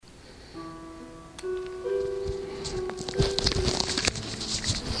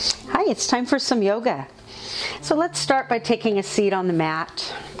it's time for some yoga. So let's start by taking a seat on the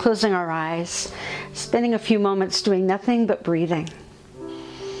mat, closing our eyes, spending a few moments doing nothing but breathing.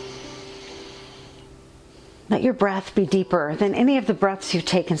 Let your breath be deeper than any of the breaths you've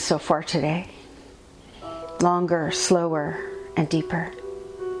taken so far today. Longer, slower, and deeper.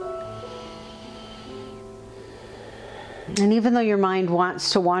 And even though your mind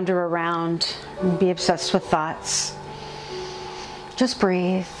wants to wander around and be obsessed with thoughts, just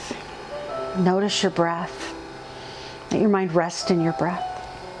breathe. Notice your breath. Let your mind rest in your breath.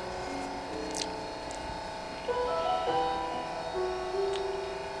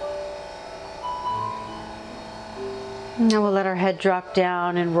 Now we'll let our head drop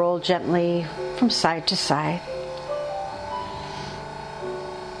down and roll gently from side to side.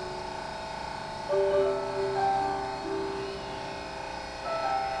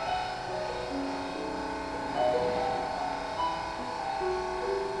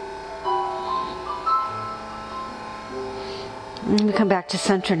 And we come back to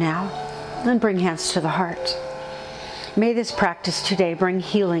center now, and bring hands to the heart. May this practice today bring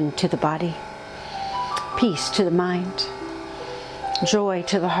healing to the body, peace to the mind, joy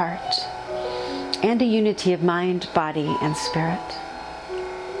to the heart, and a unity of mind, body, and spirit.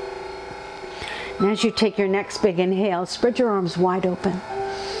 And as you take your next big inhale, spread your arms wide open.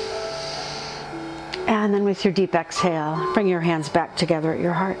 And then with your deep exhale, bring your hands back together at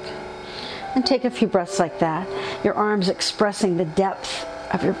your heart. And take a few breaths like that, your arms expressing the depth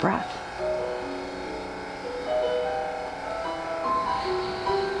of your breath.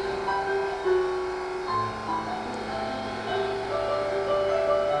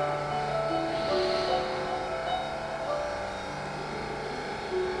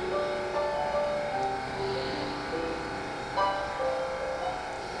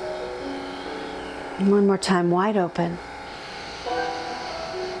 And one more time, wide open.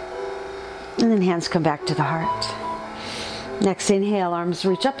 And then hands come back to the heart. Next inhale, arms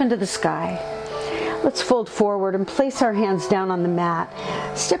reach up into the sky. Let's fold forward and place our hands down on the mat.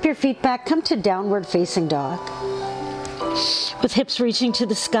 Step your feet back, come to downward facing dog. With hips reaching to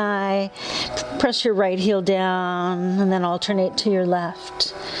the sky, press your right heel down and then alternate to your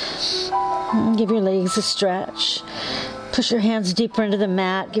left. Give your legs a stretch. Push your hands deeper into the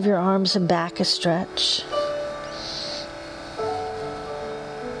mat. Give your arms and back a stretch.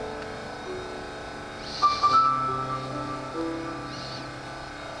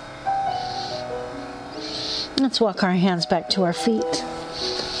 Let's walk our hands back to our feet.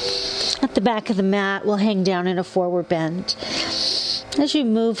 At the back of the mat, we'll hang down in a forward bend. As you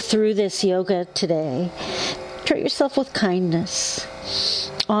move through this yoga today, treat yourself with kindness.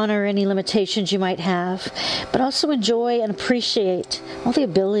 Honor any limitations you might have, but also enjoy and appreciate all the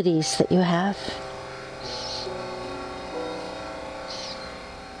abilities that you have.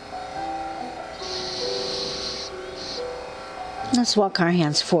 Let's walk our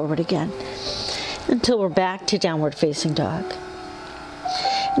hands forward again until we're back to downward facing dog.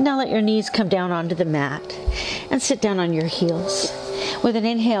 And now let your knees come down onto the mat and sit down on your heels. With an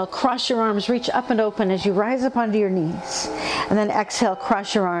inhale, cross your arms, reach up and open as you rise up onto your knees. And then exhale,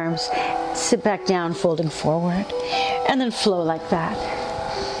 cross your arms, sit back down, folding forward. And then flow like that.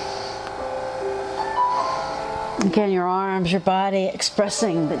 Again, your arms, your body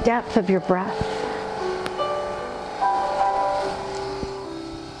expressing the depth of your breath.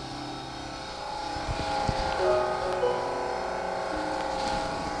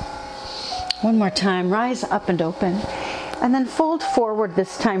 One more time, rise up and open. And then fold forward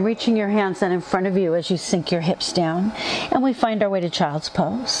this time, reaching your hands then in front of you as you sink your hips down. And we find our way to child's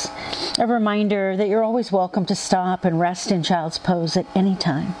pose. A reminder that you're always welcome to stop and rest in child's pose at any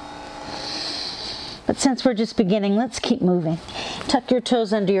time. But since we're just beginning, let's keep moving. Tuck your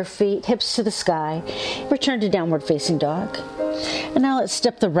toes under your feet, hips to the sky. Return to downward facing dog. And now let's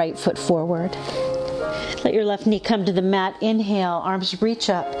step the right foot forward. Let your left knee come to the mat. Inhale, arms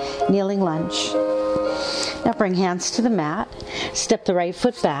reach up, kneeling lunge. Now bring hands to the mat. Step the right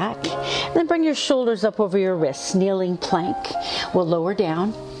foot back. Then bring your shoulders up over your wrists, kneeling plank. We'll lower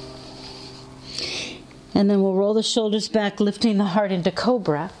down. And then we'll roll the shoulders back, lifting the heart into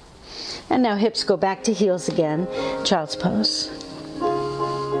cobra. And now hips go back to heels again, child's pose.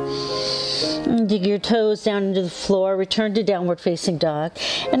 And dig your toes down into the floor, return to downward facing dog.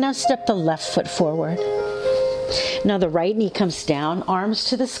 And now step the left foot forward. Now the right knee comes down, arms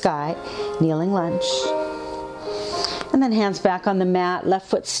to the sky, kneeling lunge. And then hands back on the mat, left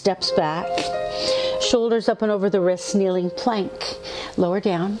foot steps back. Shoulders up and over the wrists, kneeling plank. Lower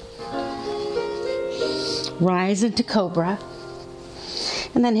down. Rise into cobra.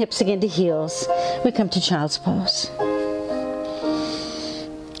 And then hips again to heels. We come to child's pose.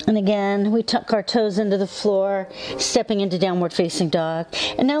 And again, we tuck our toes into the floor, stepping into downward facing dog.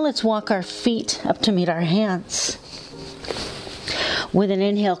 And now let's walk our feet up to meet our hands. With an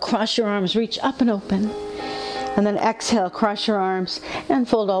inhale, cross your arms, reach up and open. And then exhale, cross your arms and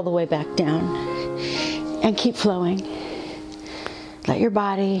fold all the way back down. And keep flowing. Let your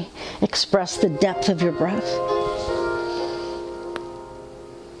body express the depth of your breath.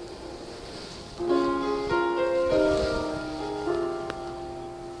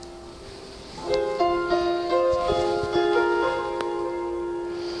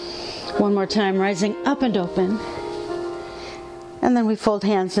 One more time, rising up and open. And then we fold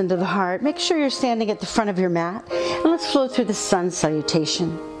hands into the heart. Make sure you're standing at the front of your mat. And let's flow through the sun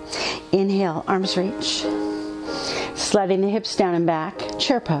salutation. Inhale, arms reach. Sliding the hips down and back,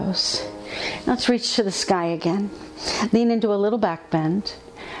 chair pose. Now let's reach to the sky again. Lean into a little back bend.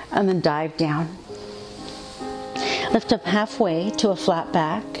 And then dive down. Lift up halfway to a flat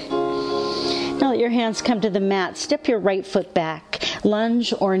back. Now let your hands come to the mat. Step your right foot back.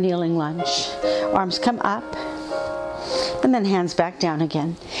 Lunge or kneeling lunge. Arms come up. And then hands back down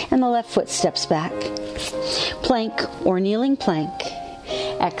again. And the left foot steps back. Plank or kneeling plank.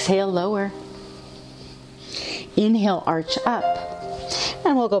 Exhale, lower. Inhale, arch up.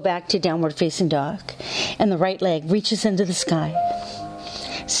 And we'll go back to downward facing dog. And the right leg reaches into the sky.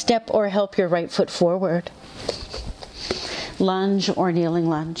 Step or help your right foot forward. Lunge or kneeling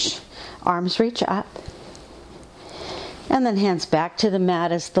lunge. Arms reach up. And then hands back to the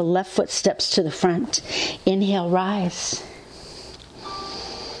mat as the left foot steps to the front. Inhale, rise.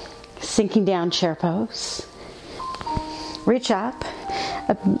 Sinking down, chair pose. Reach up.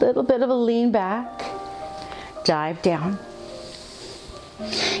 A little bit of a lean back. Dive down.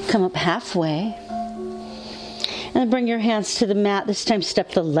 Come up halfway. And then bring your hands to the mat. This time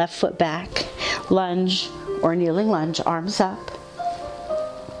step the left foot back. Lunge or kneeling lunge. Arms up.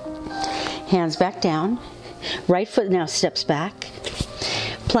 Hands back down. Right foot now steps back.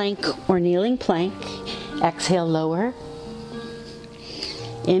 Plank or kneeling plank. Exhale, lower.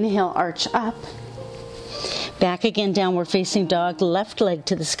 Inhale, arch up. Back again, downward facing dog. Left leg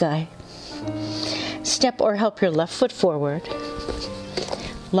to the sky. Step or help your left foot forward.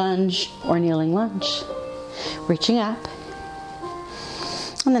 Lunge or kneeling lunge. Reaching up.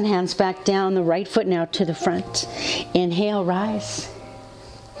 And then hands back down. The right foot now to the front. Inhale, rise.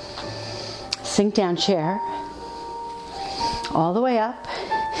 Sink down, chair. All the way up.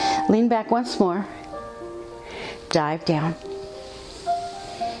 Lean back once more. Dive down.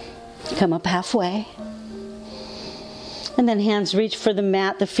 Come up halfway. And then hands reach for the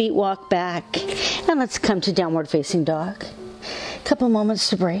mat. The feet walk back. And let's come to downward facing dog. Couple moments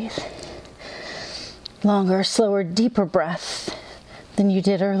to breathe. Longer, slower, deeper breath than you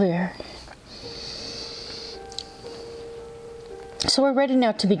did earlier. So we're ready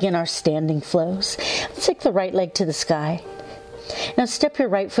now to begin our standing flows. Let's take the right leg to the sky. Now step your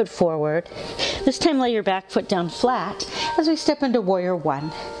right foot forward. This time lay your back foot down flat as we step into warrior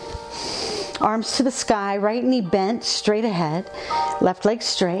one. Arms to the sky, right knee bent straight ahead, left leg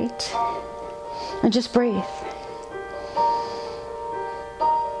straight, and just breathe.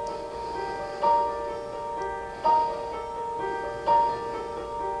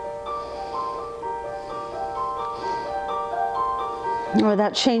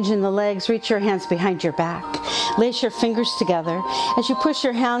 Without changing the legs, reach your hands behind your back. Lace your fingers together. As you push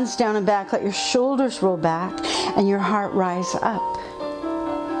your hands down and back, let your shoulders roll back and your heart rise up.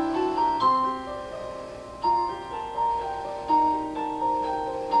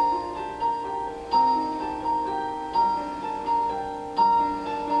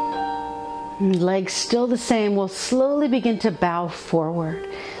 Legs still the same. We'll slowly begin to bow forward.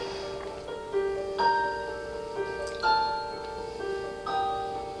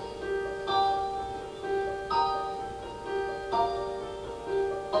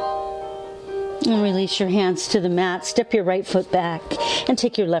 And release your hands to the mat. Step your right foot back and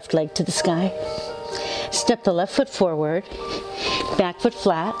take your left leg to the sky. Step the left foot forward. Back foot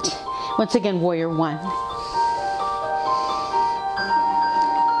flat. Once again, warrior one.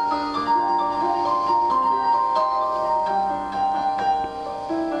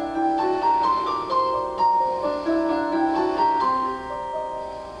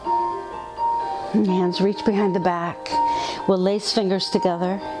 Hands reach behind the back. We'll lace fingers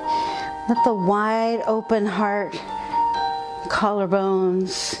together. Let the wide open heart,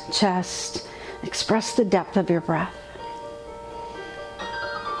 collarbones, chest, express the depth of your breath.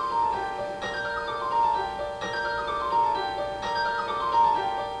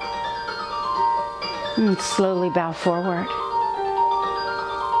 And slowly bow forward.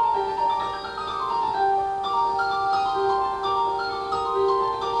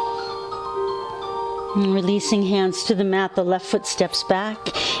 And releasing hands to the mat, the left foot steps back,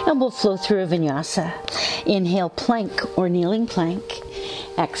 and we'll flow through a vinyasa. Inhale, plank or kneeling plank.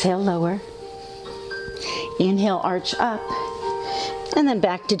 Exhale, lower. Inhale, arch up. And then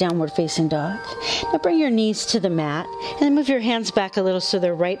back to downward facing dog. Now bring your knees to the mat and move your hands back a little so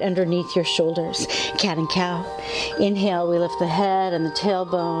they're right underneath your shoulders. Cat and cow. Inhale, we lift the head and the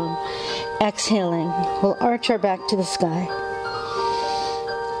tailbone. Exhaling, we'll arch our back to the sky.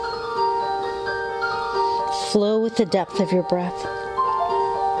 Flow with the depth of your breath.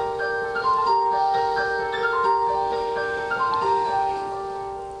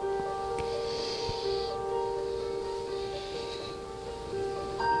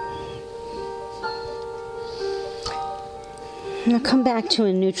 Now come back to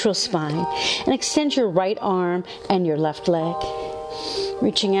a neutral spine and extend your right arm and your left leg.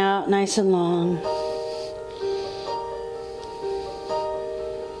 Reaching out nice and long.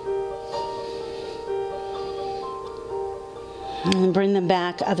 And bring them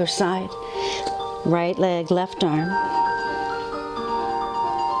back, other side. Right leg, left arm.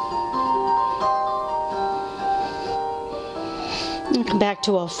 And come back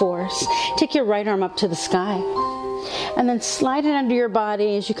to all fours. Take your right arm up to the sky. And then slide it under your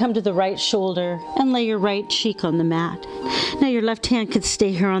body as you come to the right shoulder and lay your right cheek on the mat. Now your left hand could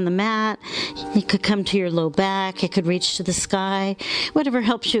stay here on the mat. It could come to your low back. It could reach to the sky. Whatever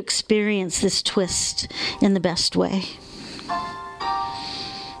helps you experience this twist in the best way.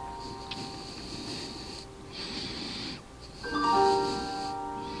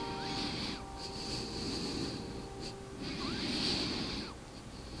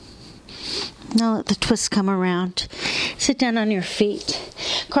 Now let the twist come around. Sit down on your feet.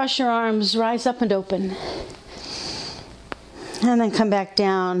 Cross your arms, rise up and open. And then come back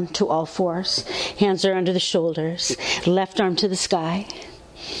down to all fours. Hands are under the shoulders. Left arm to the sky.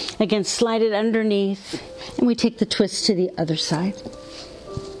 Again, slide it underneath. And we take the twist to the other side.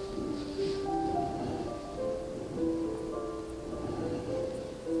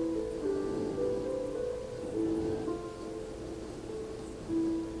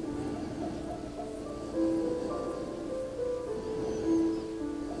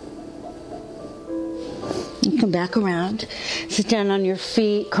 You come back around, sit down on your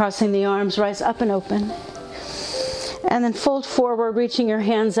feet, crossing the arms, rise up and open. And then fold forward, reaching your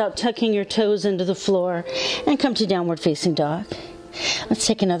hands out, tucking your toes into the floor, and come to downward facing dog. Let's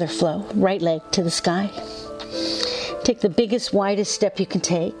take another flow. Right leg to the sky. Take the biggest, widest step you can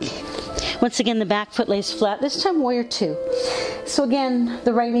take. Once again, the back foot lays flat. This time, warrior two. So again,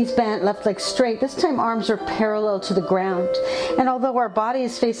 the right knee's bent, left leg straight. This time, arms are parallel to the ground. And although our body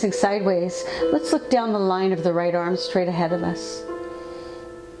is facing sideways, let's look down the line of the right arm straight ahead of us.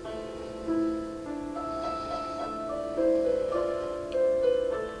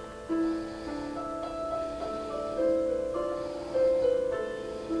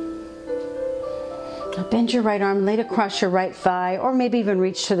 Now bend your right arm, lay it across your right thigh, or maybe even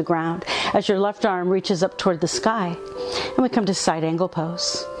reach to the ground as your left arm reaches up toward the sky. And we come to side angle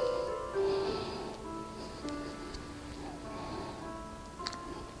pose.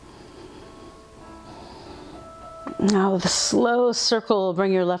 Now with a slow circle,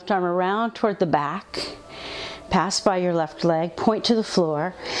 bring your left arm around toward the back. Pass by your left leg, point to the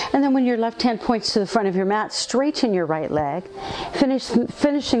floor, and then when your left hand points to the front of your mat, straighten your right leg.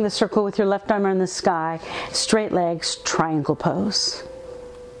 Finishing the circle with your left arm in the sky, straight legs, triangle pose.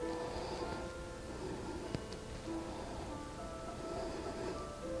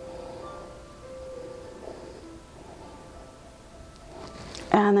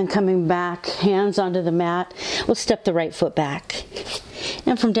 And then coming back, hands onto the mat, we'll step the right foot back.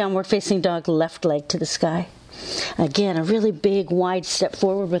 And from downward facing dog, left leg to the sky. Again, a really big, wide step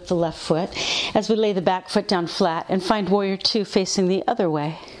forward with the left foot as we lay the back foot down flat and find warrior two facing the other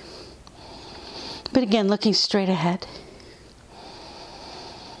way. But again, looking straight ahead.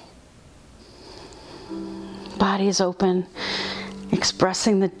 Body is open,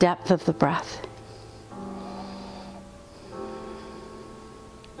 expressing the depth of the breath.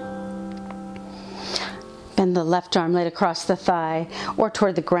 Bend the left arm laid across the thigh or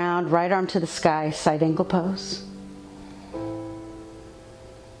toward the ground, right arm to the sky, side angle pose.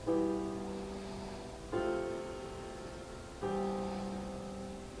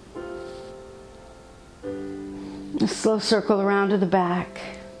 A slow circle around to the back,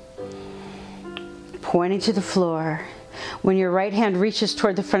 pointing to the floor. When your right hand reaches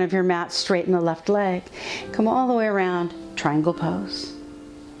toward the front of your mat, straighten the left leg. Come all the way around, triangle pose.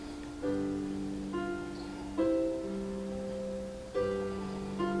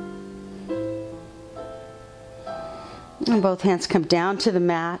 And both hands come down to the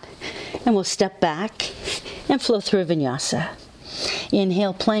mat. And we'll step back and flow through a vinyasa.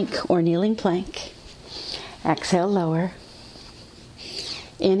 Inhale, plank or kneeling plank. Exhale, lower.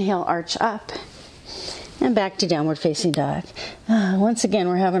 Inhale, arch up. And back to downward facing dog. Once again,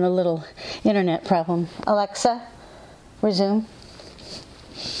 we're having a little internet problem. Alexa, resume.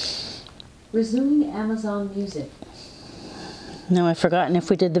 Resuming Amazon Music. No, I've forgotten if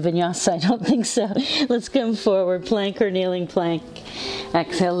we did the vinyasa. I don't think so. Let's come forward, plank or kneeling plank.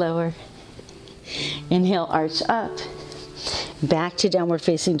 Exhale, lower. Inhale, arch up. Back to downward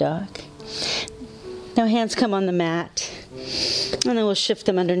facing dog. Now hands come on the mat. And then we'll shift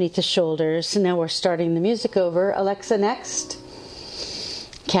them underneath the shoulders. And now we're starting the music over. Alexa, next.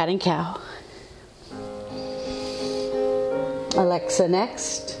 Cat and cow. Alexa,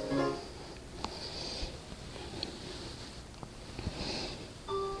 next.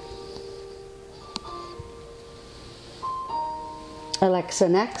 Alexa,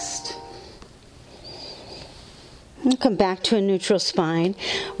 next. And come back to a neutral spine.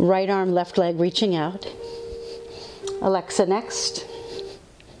 Right arm, left leg reaching out. Alexa, next.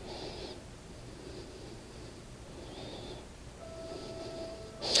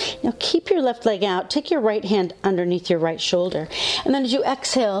 Now keep your left leg out. Take your right hand underneath your right shoulder. And then as you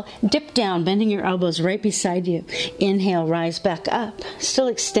exhale, dip down, bending your elbows right beside you. Inhale, rise back up. Still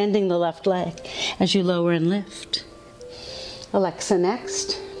extending the left leg as you lower and lift. Alexa,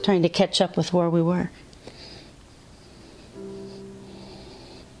 next. Trying to catch up with where we were.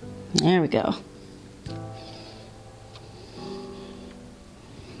 There we go.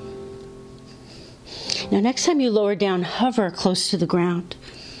 Now next time you lower down, hover close to the ground.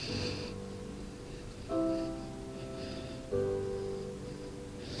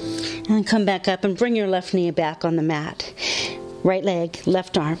 And then come back up and bring your left knee back on the mat. Right leg,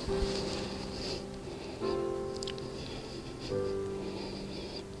 left arm.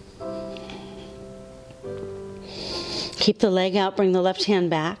 Keep the leg out, bring the left hand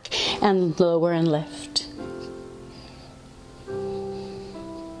back, and lower and lift.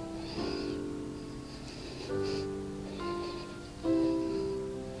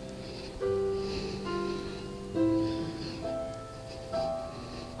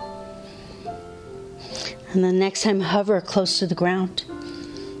 And then next time, hover close to the ground.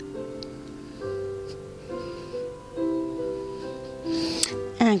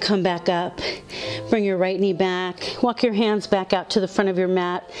 And come back up. Bring your right knee back. Walk your hands back out to the front of your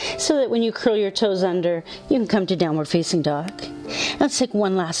mat so that when you curl your toes under, you can come to downward facing dog. Let's take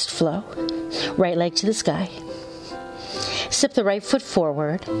one last flow. Right leg to the sky. Step the right foot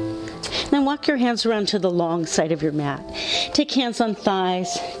forward. Then walk your hands around to the long side of your mat. Take hands on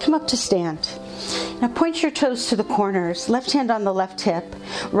thighs. Come up to stand. Now point your toes to the corners, left hand on the left hip,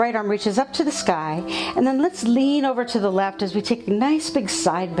 right arm reaches up to the sky, and then let's lean over to the left as we take a nice big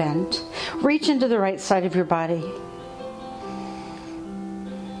side bend. Reach into the right side of your body.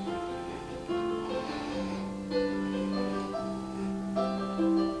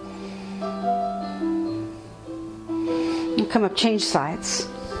 And come up, change sides.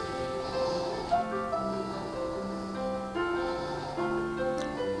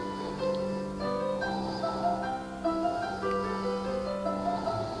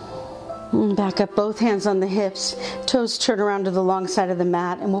 Back up, both hands on the hips, toes turn around to the long side of the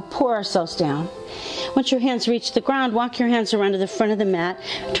mat, and we'll pour ourselves down. Once your hands reach the ground, walk your hands around to the front of the mat,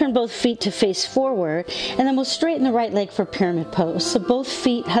 turn both feet to face forward, and then we'll straighten the right leg for pyramid pose. So both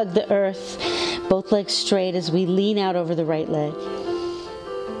feet hug the earth, both legs straight as we lean out over the right leg.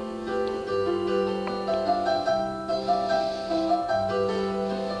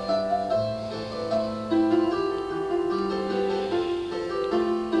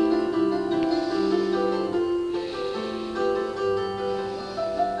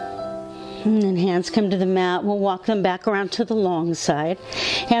 And then hands come to the mat. We'll walk them back around to the long side.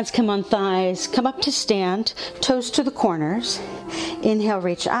 Hands come on thighs. Come up to stand. Toes to the corners. Inhale,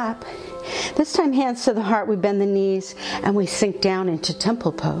 reach up. This time, hands to the heart. We bend the knees and we sink down into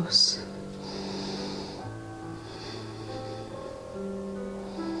temple pose.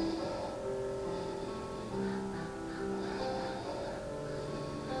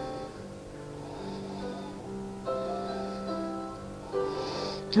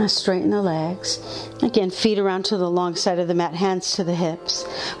 Now straighten the legs. Again, feet around to the long side of the mat, hands to the hips.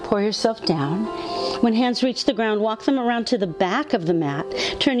 Pour yourself down. When hands reach the ground, walk them around to the back of the mat,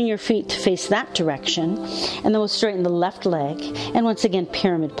 turning your feet to face that direction. And then we'll straighten the left leg. And once again,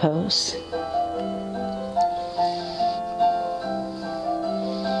 pyramid pose.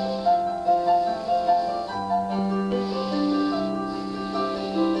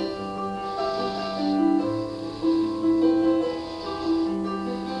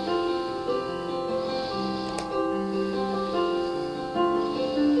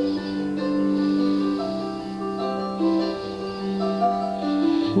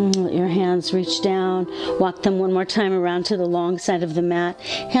 Let your hands reach down. Walk them one more time around to the long side of the mat.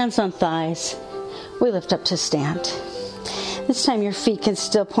 Hands on thighs. We lift up to stand. This time your feet can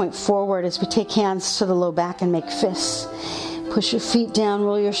still point forward as we take hands to the low back and make fists. Push your feet down,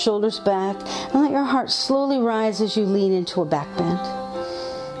 roll your shoulders back, and let your heart slowly rise as you lean into a back bend.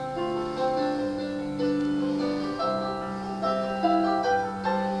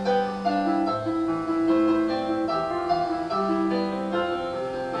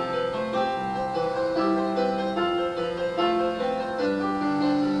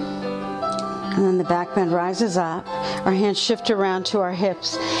 And then the back bend rises up. Our hands shift around to our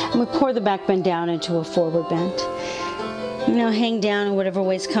hips, and we pour the back bend down into a forward bend. Now hang down in whatever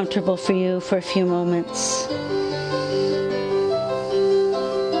way is comfortable for you for a few moments.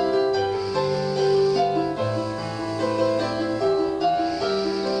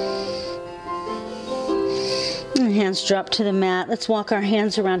 And hands drop to the mat. Let's walk our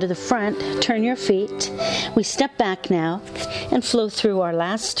hands around to the front. Turn your feet. We step back now and flow through our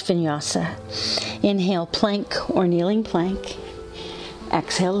last vinyasa. Inhale, plank or kneeling plank.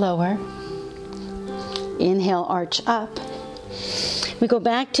 Exhale, lower. Inhale, arch up. We go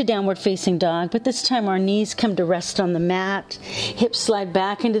back to downward facing dog, but this time our knees come to rest on the mat, hips slide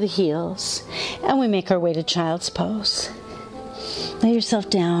back into the heels, and we make our way to child's pose. Lay yourself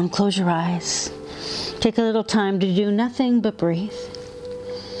down, close your eyes. Take a little time to do nothing but breathe.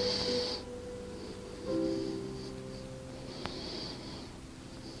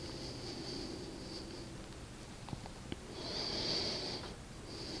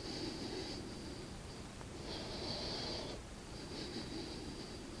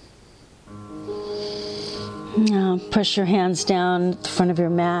 Now press your hands down at the front of your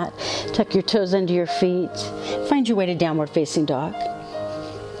mat. Tuck your toes under your feet. Find your way to downward facing dog.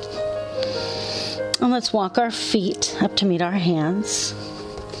 And let's walk our feet up to meet our hands.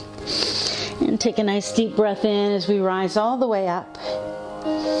 And take a nice deep breath in as we rise all the way up.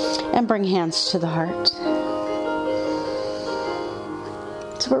 And bring hands to the heart.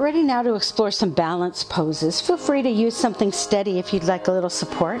 So we're ready now to explore some balance poses. Feel free to use something steady if you'd like a little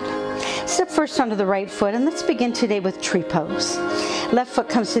support. Step first onto the right foot, and let's begin today with tree pose. Left foot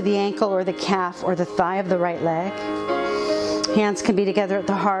comes to the ankle or the calf or the thigh of the right leg. Hands can be together at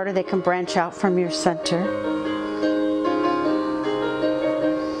the heart, or they can branch out from your center.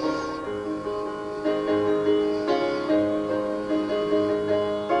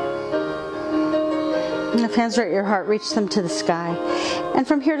 And if hands are at your heart, reach them to the sky. And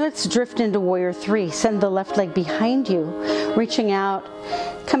from here, let's drift into Warrior 3. Send the left leg behind you, reaching out,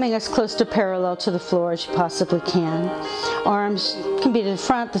 coming as close to parallel to the floor as you possibly can. Arms can be to the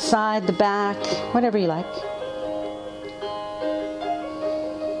front, the side, the back, whatever you like.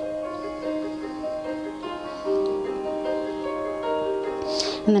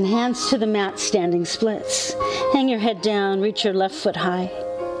 And then hands to the mat, standing splits. Hang your head down, reach your left foot high.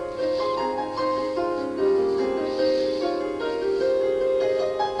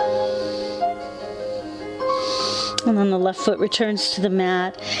 And then the left foot returns to the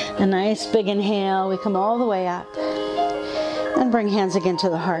mat. A nice big inhale. We come all the way up. And bring hands again to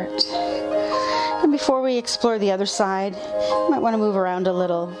the heart. And before we explore the other side, you might want to move around a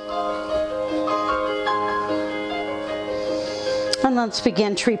little. And let's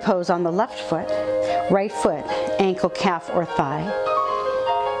begin tree pose on the left foot. Right foot, ankle, calf, or thigh.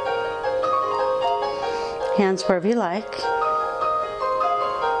 Hands wherever you like.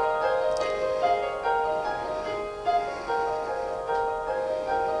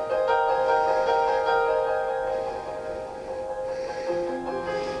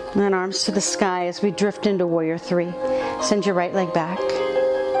 And then arms to the sky as we drift into Warrior 3. Send your right leg back.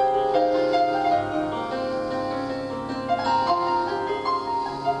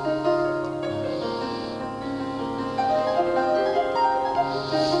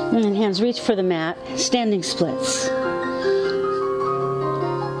 And then hands reach for the mat, standing splits.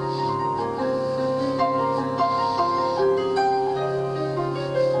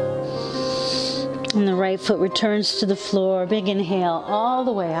 And the right foot returns to the floor. Big inhale all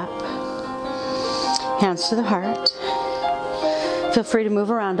the way up. Hands to the heart. Feel free to move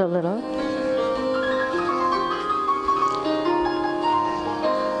around a little.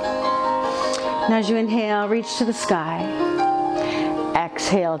 And as you inhale, reach to the sky.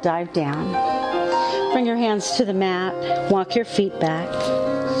 Exhale, dive down. Bring your hands to the mat. Walk your feet back.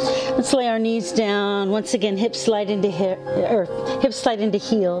 Let's lay our knees down. Once again, hips slide into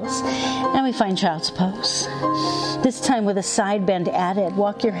heels, and we find child's pose. This time with a side bend added.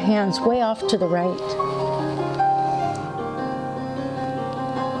 Walk your hands way off to the right.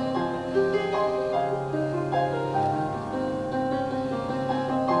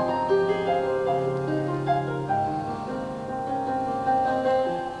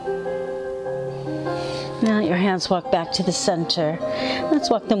 your hands walk back to the center. Let's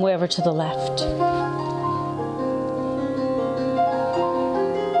walk them way over to the left.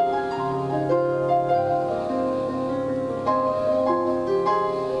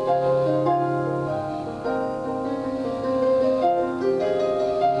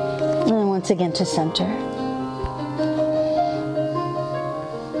 And once again to center.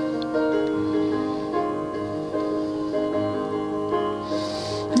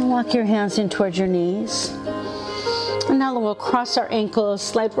 Walk your hands in towards your knees. And now we'll cross our ankles,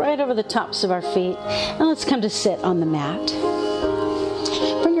 slide right over the tops of our feet, and let's come to sit on the mat.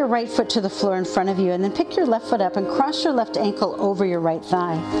 Bring your right foot to the floor in front of you, and then pick your left foot up and cross your left ankle over your right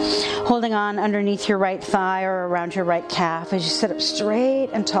thigh, holding on underneath your right thigh or around your right calf as you sit up straight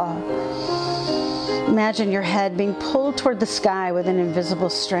and tall. Imagine your head being pulled toward the sky with an invisible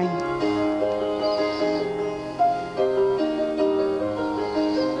string.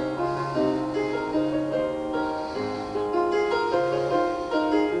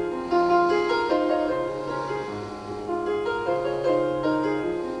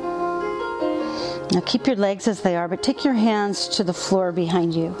 Now keep your legs as they are, but take your hands to the floor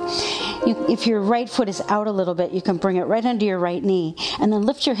behind you. If your right foot is out a little bit, you can bring it right under your right knee, and then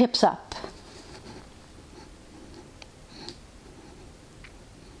lift your hips up.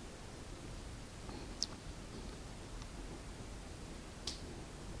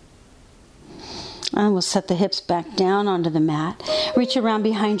 And we'll set the hips back down onto the mat. Reach around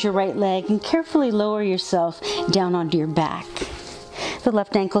behind your right leg and carefully lower yourself down onto your back. The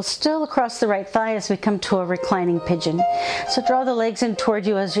left ankle still across the right thigh as we come to a reclining pigeon. So draw the legs in toward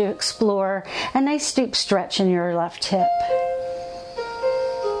you as you explore a nice deep stretch in your left hip.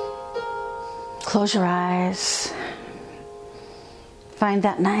 Close your eyes. Find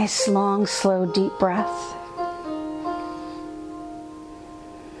that nice, long, slow, deep breath.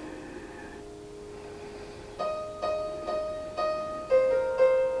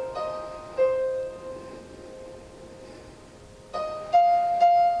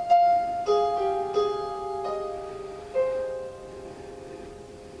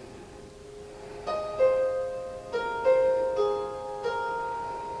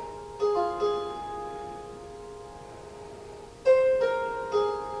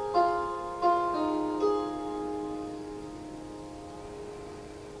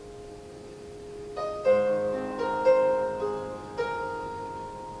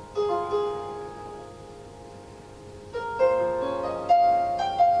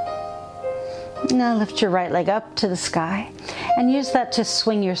 Now lift your right leg up to the sky and use that to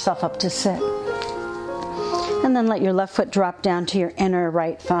swing yourself up to sit. And then let your left foot drop down to your inner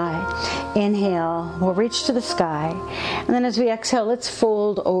right thigh. Inhale, we'll reach to the sky. And then as we exhale, let's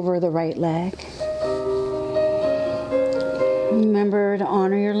fold over the right leg. Remember to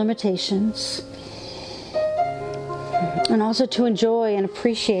honor your limitations. And also to enjoy and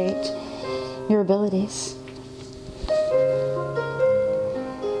appreciate your abilities.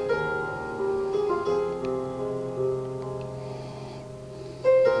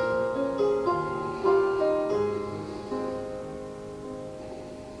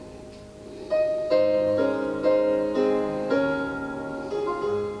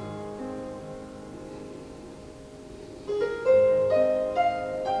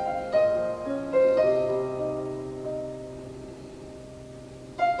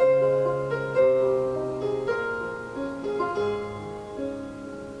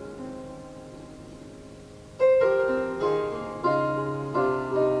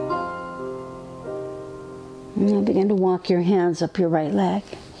 Now begin to walk your hands up your right leg.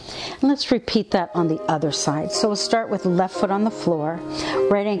 And let's repeat that on the other side. So we'll start with left foot on the floor.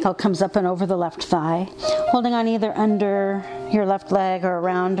 Right ankle comes up and over the left thigh. Holding on either under your left leg or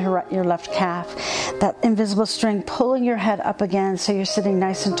around your left calf. That invisible string pulling your head up again so you're sitting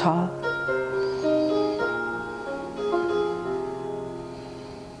nice and tall.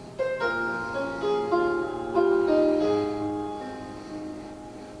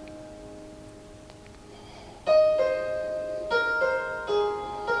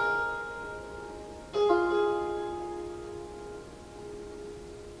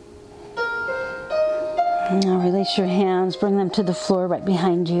 Now release your hands, bring them to the floor right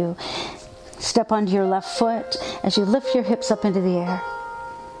behind you. Step onto your left foot as you lift your hips up into the air.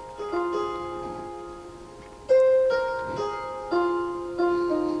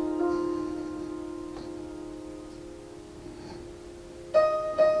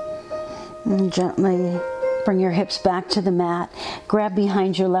 And gently bring your hips back to the mat. Grab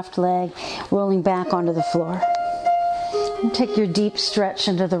behind your left leg, rolling back onto the floor. And take your deep stretch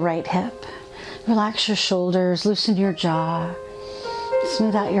into the right hip. Relax your shoulders, loosen your jaw,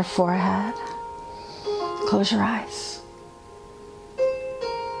 smooth out your forehead. close your eyes.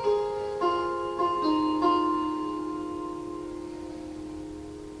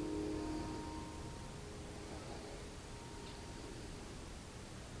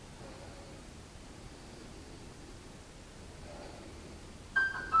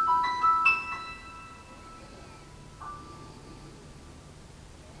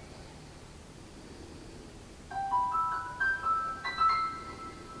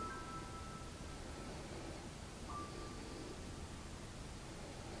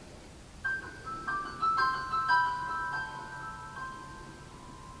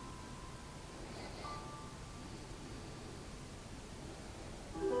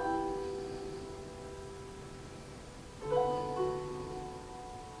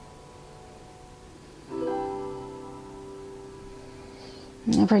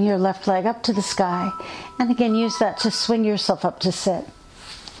 And bring your left leg up to the sky. And again, use that to swing yourself up to sit.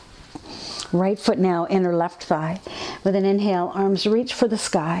 Right foot now, inner left thigh. With an inhale, arms reach for the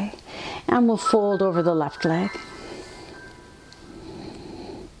sky. And we'll fold over the left leg.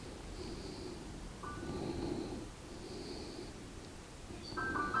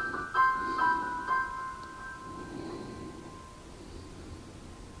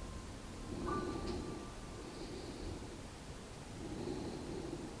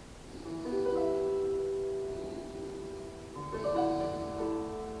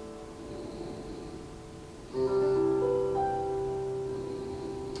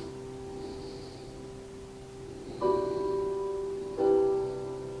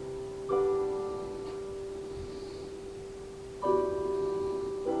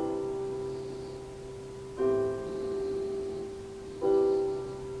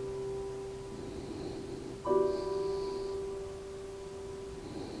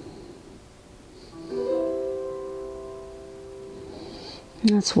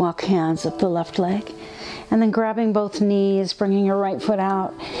 Let's walk hands up the left leg. And then grabbing both knees, bringing your right foot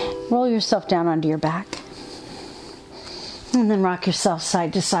out. Roll yourself down onto your back. And then rock yourself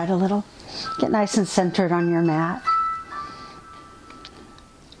side to side a little. Get nice and centered on your mat.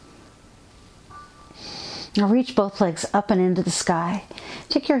 Now reach both legs up and into the sky.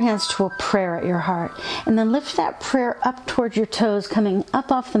 Take your hands to a prayer at your heart. And then lift that prayer up towards your toes, coming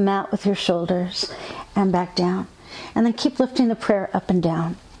up off the mat with your shoulders and back down. And then keep lifting the prayer up and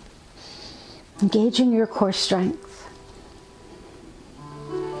down. Engaging your core strength.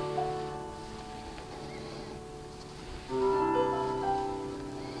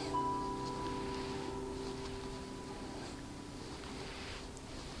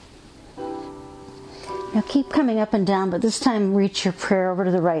 Now keep coming up and down, but this time reach your prayer over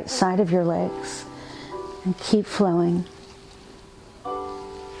to the right side of your legs. And keep flowing.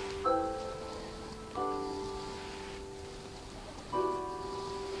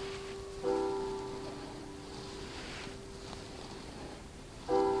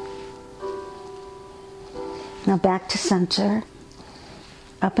 Now back to center,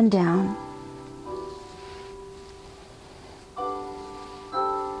 up and down.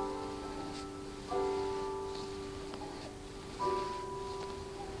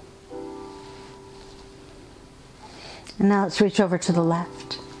 And now let's reach over to the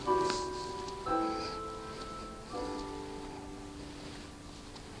left.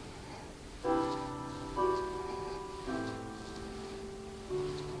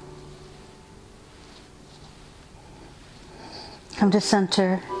 Come to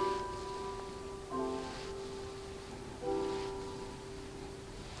center.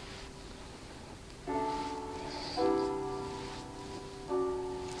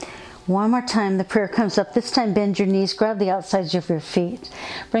 One more time, the prayer comes up. This time, bend your knees, grab the outsides of your feet.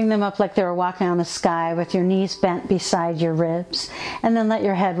 Bring them up like they were walking on the sky with your knees bent beside your ribs. And then let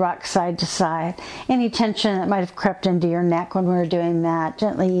your head rock side to side. Any tension that might have crept into your neck when we were doing that,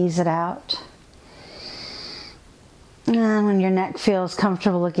 gently ease it out. And when your neck feels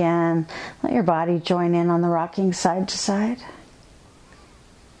comfortable again, let your body join in on the rocking side to side.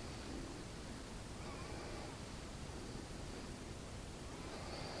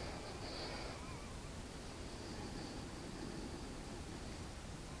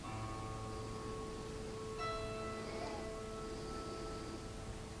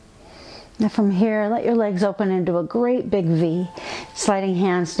 Now from here, let your legs open into a great big V, sliding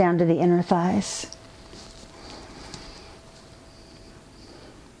hands down to the inner thighs.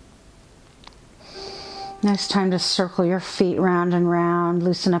 Now it's time to circle your feet round and round,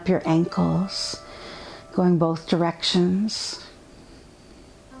 loosen up your ankles, going both directions.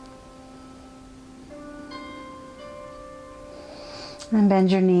 And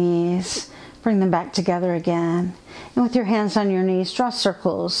bend your knees, bring them back together again. And with your hands on your knees, draw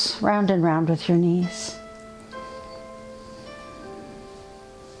circles round and round with your knees.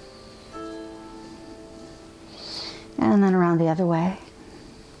 around the other way.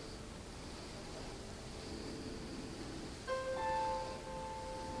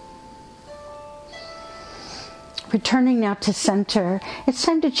 Returning now to center, it's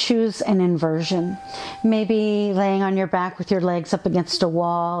time to choose an inversion. Maybe laying on your back with your legs up against a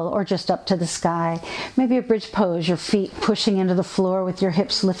wall or just up to the sky. Maybe a bridge pose, your feet pushing into the floor with your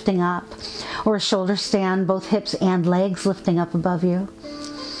hips lifting up. Or a shoulder stand, both hips and legs lifting up above you.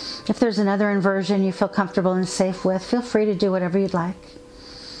 If there's another inversion you feel comfortable and safe with, feel free to do whatever you'd like.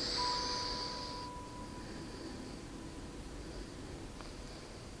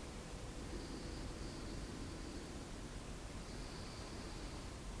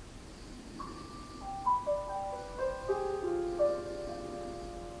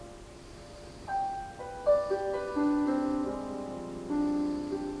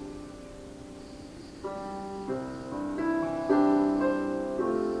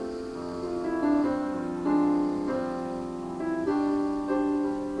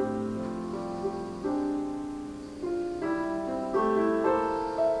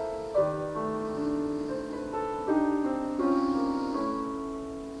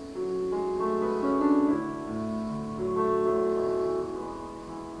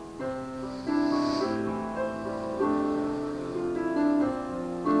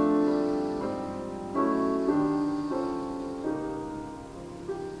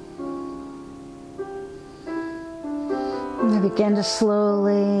 And begin to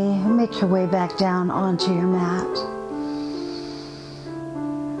slowly make your way back down onto your mat.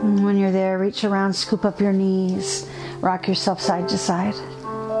 And when you're there, reach around, scoop up your knees, rock yourself side to side.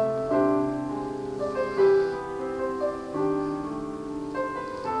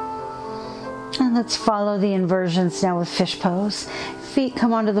 And let's follow the inversions now with fish pose. Feet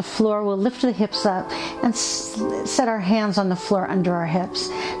come onto the floor. We'll lift the hips up and set our hands on the floor under our hips.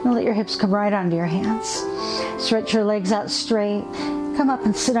 And let your hips come right onto your hands. Stretch your legs out straight. Come up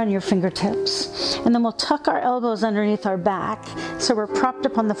and sit on your fingertips. And then we'll tuck our elbows underneath our back so we're propped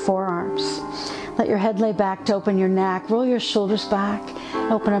up on the forearms. Let your head lay back to open your neck. Roll your shoulders back.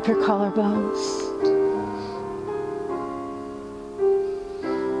 Open up your collarbones.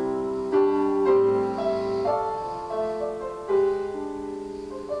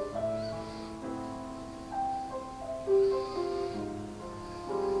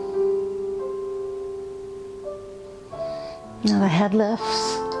 Now the head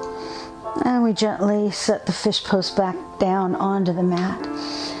lifts, and we gently set the fish pose back down onto the mat.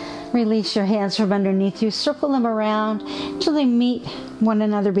 Release your hands from underneath you, circle them around until they meet one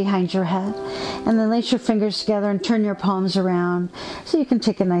another behind your head. And then lace your fingers together and turn your palms around so you can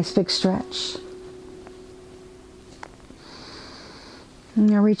take a nice big stretch.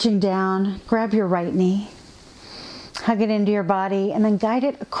 And you're reaching down, grab your right knee, hug it into your body, and then guide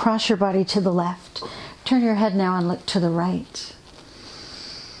it across your body to the left. Turn your head now and look to the right.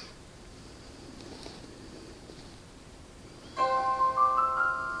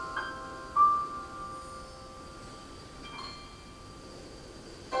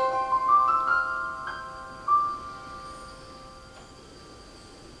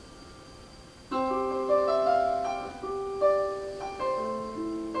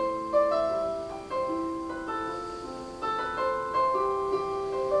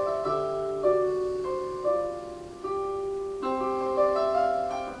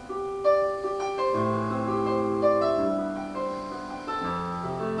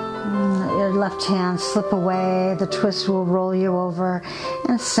 Left hand slip away, the twist will roll you over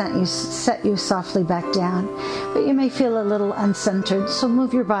and set you softly back down. But you may feel a little uncentered, so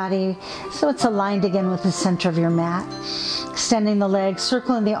move your body so it's aligned again with the center of your mat. Extending the legs,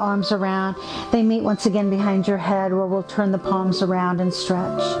 circling the arms around. They meet once again behind your head, where we'll turn the palms around and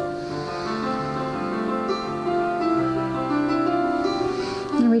stretch.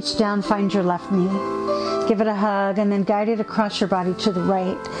 And reach down, find your left knee. Give it a hug and then guide it across your body to the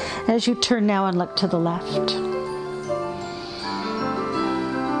right as you turn now and look to the left.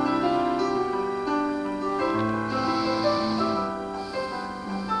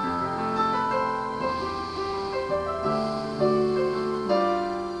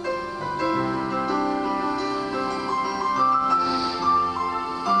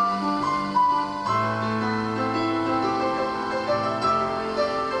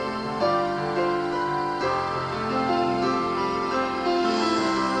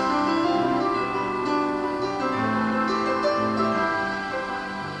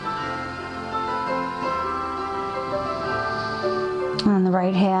 And the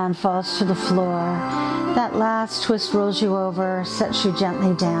right hand falls to the floor. That last twist rolls you over, sets you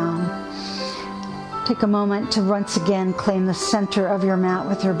gently down. Take a moment to once again claim the center of your mat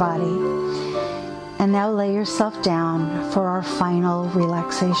with your body. And now lay yourself down for our final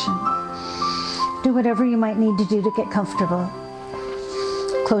relaxation. Do whatever you might need to do to get comfortable.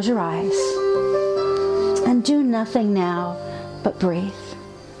 Close your eyes and do nothing now but breathe.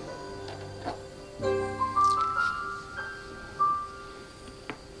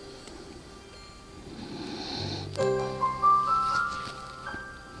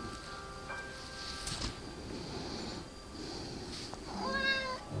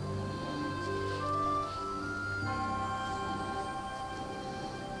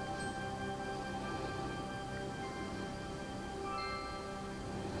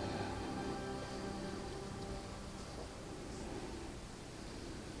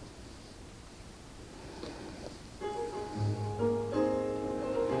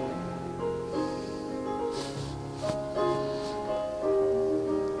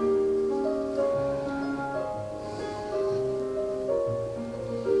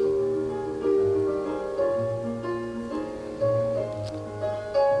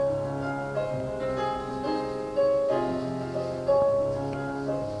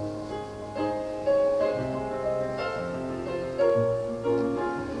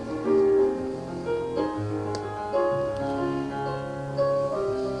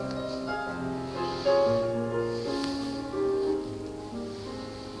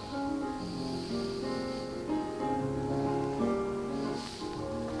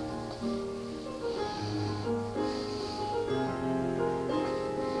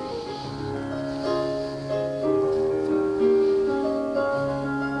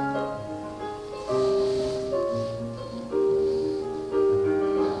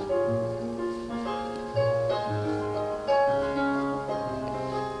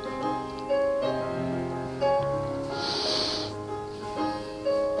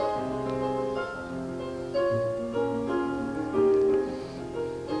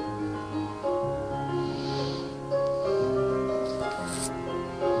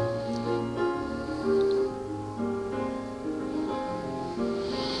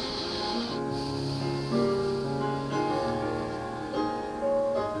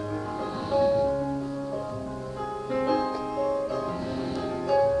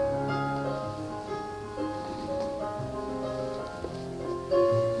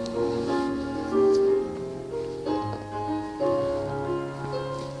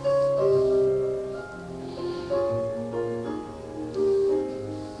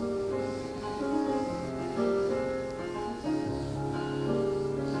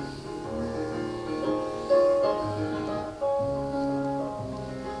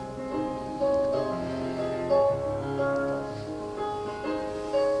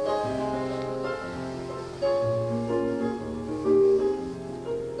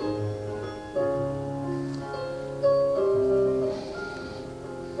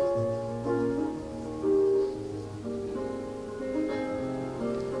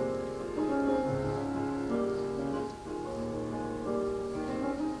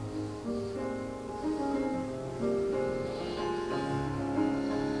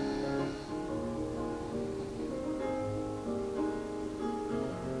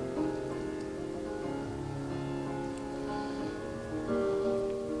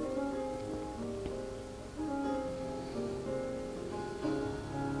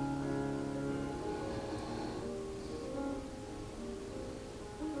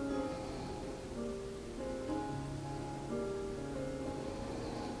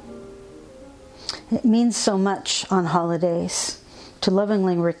 It means so much on holidays to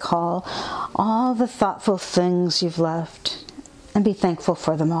lovingly recall all the thoughtful things you've loved and be thankful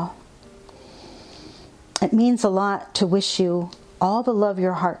for them all. It means a lot to wish you all the love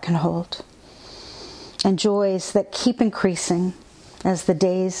your heart can hold and joys that keep increasing as the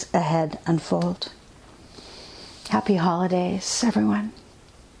days ahead unfold. Happy holidays, everyone.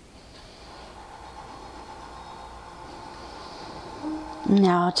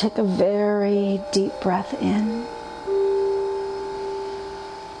 Now take a very deep breath in.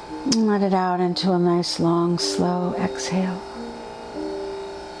 And let it out into a nice, long, slow exhale.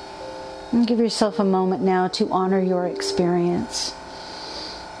 And give yourself a moment now to honor your experience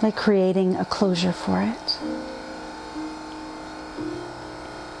by creating a closure for it.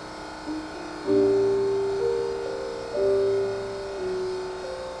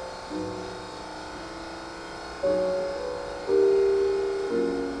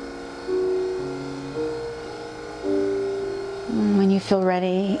 Feel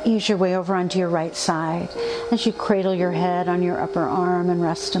ready, ease your way over onto your right side as you cradle your head on your upper arm and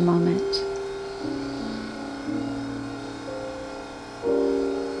rest a moment.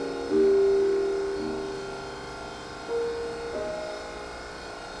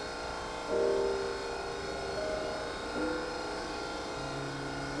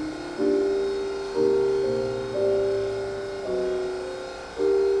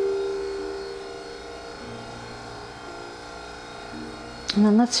 And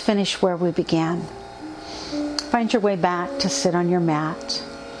then let's finish where we began. Find your way back to sit on your mat.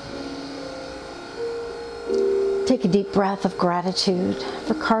 Take a deep breath of gratitude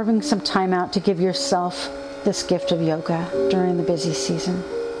for carving some time out to give yourself this gift of yoga during the busy season.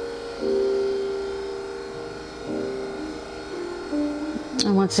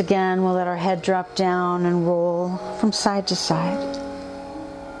 And once again, we'll let our head drop down and roll from side to side.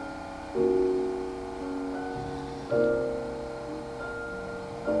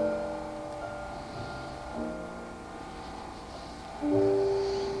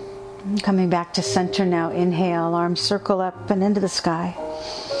 Coming back to center now, inhale, arms circle up and into the sky.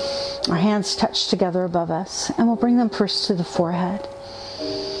 Our hands touch together above us, and we'll bring them first to the forehead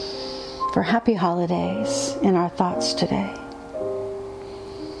for happy holidays in our thoughts today.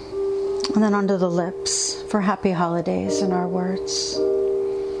 And then onto the lips for happy holidays in our words.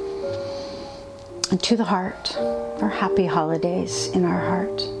 And to the heart for happy holidays in our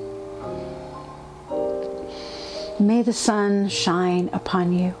heart. May the sun shine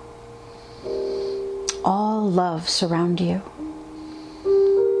upon you. All love surround you.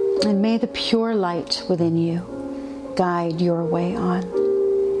 And may the pure light within you guide your way on.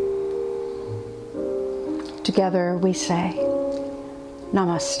 Together we say,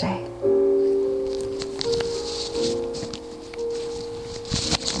 Namaste.